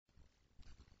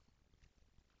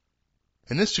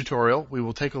In this tutorial, we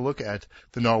will take a look at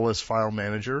the Nautilus File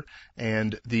Manager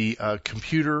and the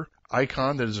computer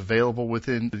icon that is available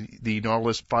within the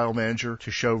Nautilus File Manager to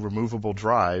show removable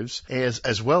drives,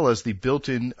 as well as the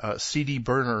built-in CD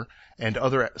burner and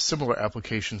other similar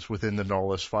applications within the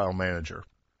Nautilus File Manager.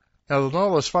 Now, the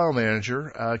Nautilus File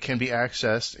Manager can be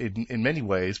accessed in many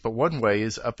ways, but one way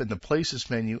is up in the Places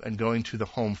menu and going to the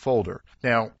Home folder.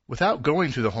 Now, without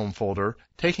going to the Home folder,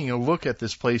 taking a look at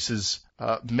this Places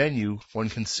menu, one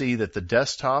can see that the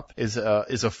desktop is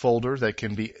a folder that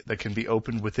can be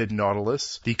opened within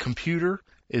Nautilus. The computer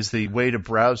is the way to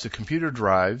browse the computer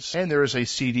drives, and there is a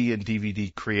CD and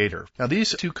DVD creator. Now,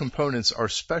 these two components are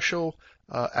special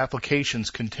applications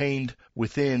contained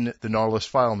within the Nautilus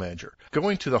File Manager.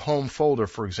 Going to the Home folder,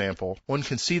 for example, one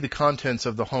can see the contents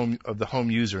of the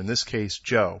home user, in this case,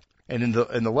 Joe. And in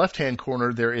the left-hand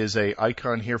corner, there is an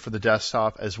icon here for the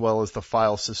desktop, as well as the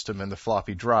file system and the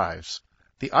floppy drives.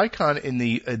 The icon in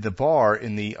the bar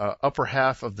in the upper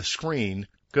half of the screen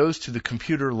goes to the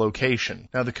computer location.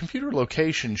 Now, the computer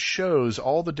location shows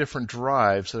all the different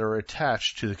drives that are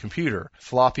attached to the computer: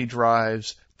 floppy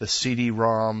drives, the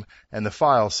CD-ROM, and the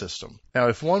file system. Now,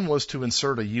 if one was to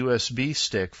insert a USB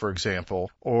stick, for example,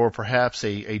 or perhaps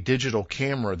a digital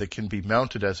camera that can be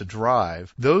mounted as a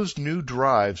drive, those new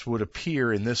drives would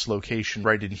appear in this location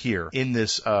right in here, in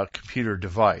this computer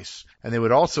device. And they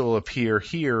would also appear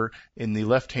here in the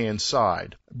left-hand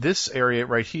side. This area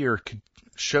right here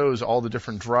shows all the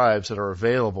different drives that are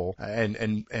available,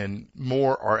 and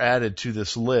more are added to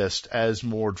this list as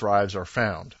more drives are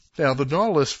found. Now, the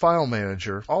Nautilus File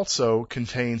Manager also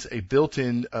contains a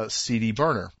built-in CD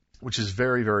burner, which is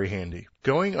very, very handy.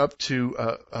 Going up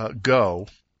to Go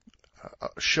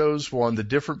shows one the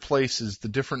different places, the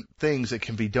different things that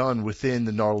can be done within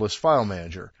the Nautilus File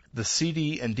Manager. The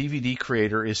CD and DVD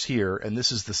Creator is here, and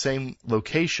this is the same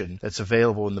location that's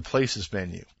available in the Places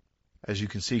menu. As you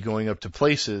can see, going up to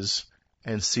Places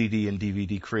and CD and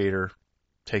DVD Creator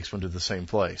takes one to the same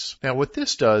place. Now, what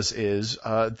this does is,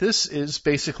 this is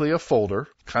basically a folder,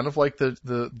 kind of like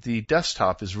the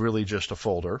desktop is really just a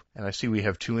folder. And I see we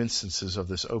have two instances of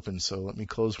this open, so let me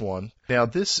close one. Now,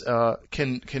 this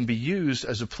can be used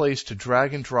as a place to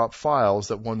drag and drop files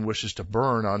that one wishes to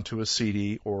burn onto a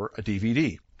CD or a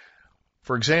DVD.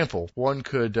 For example, one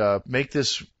could make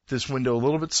this window a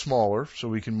little bit smaller so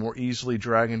we can more easily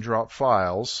drag and drop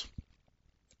files.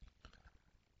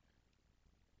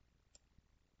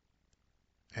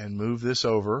 And move this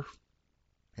over,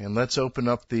 and let's open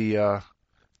up the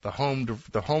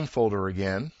home folder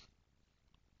again.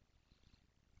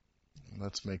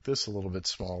 Let's make this a little bit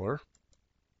smaller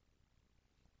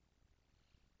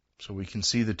so we can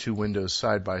see the two windows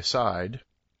side by side.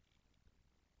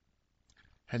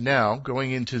 And now,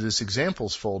 going into this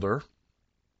examples folder,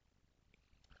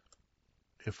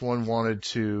 if one wanted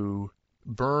to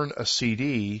burn a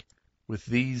CD with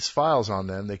these files on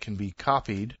them, they can be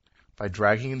copied by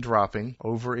dragging and dropping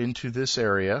over into this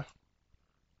area.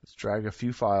 Let's drag a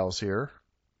few files here,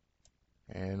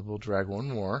 and we'll drag one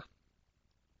more.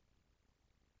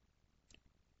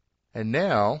 And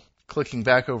now, clicking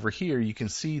back over here, you can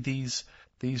see these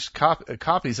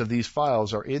copies of these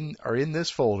files are in this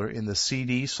folder, in the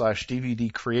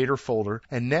CD/DVD Creator folder,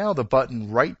 and now the button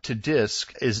Write to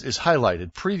Disk is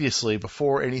highlighted. Previously,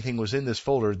 before anything was in this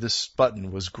folder, this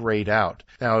button was grayed out.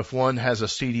 Now, if one has a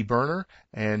CD burner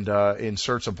and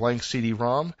inserts a blank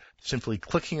CD-ROM, simply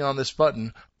clicking on this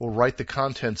button will write the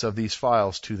contents of these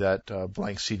files to that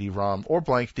blank CD-ROM or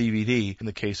blank DVD in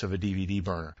the case of a DVD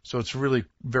burner. So it's really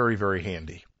very, very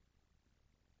handy.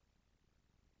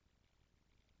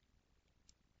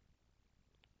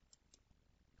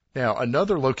 Now,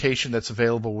 another location that's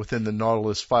available within the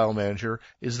Nautilus File Manager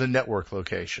is the Network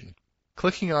location.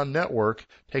 Clicking on Network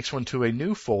takes one to a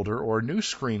new folder or a new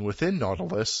screen within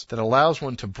Nautilus that allows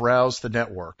one to browse the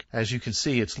network. As you can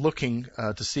see, it's looking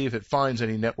to see if it finds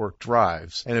any network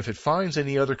drives. And if it finds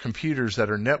any other computers that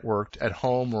are networked at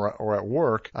home or at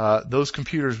work, those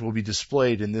computers will be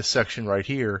displayed in this section right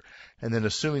here. And then,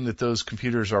 assuming that those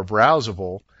computers are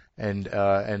browsable and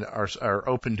are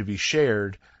open to be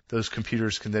shared, those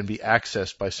computers can then be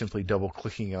accessed by simply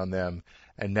double-clicking on them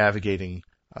and navigating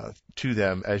to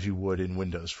them as you would in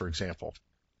Windows, for example.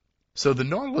 So the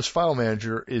Nautilus File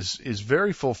Manager is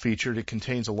very full-featured. It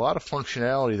contains a lot of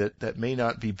functionality that may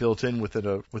not be built in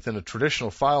within a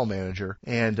traditional file manager,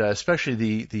 and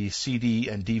especially the CD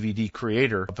and DVD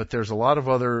Creator. But there's a lot of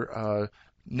other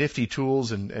nifty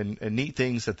tools and neat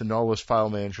things that the Nautilus File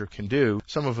Manager can do,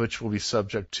 some of which will be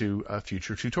subject to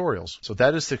future tutorials. So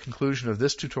that is the conclusion of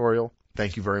this tutorial.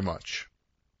 Thank you very much.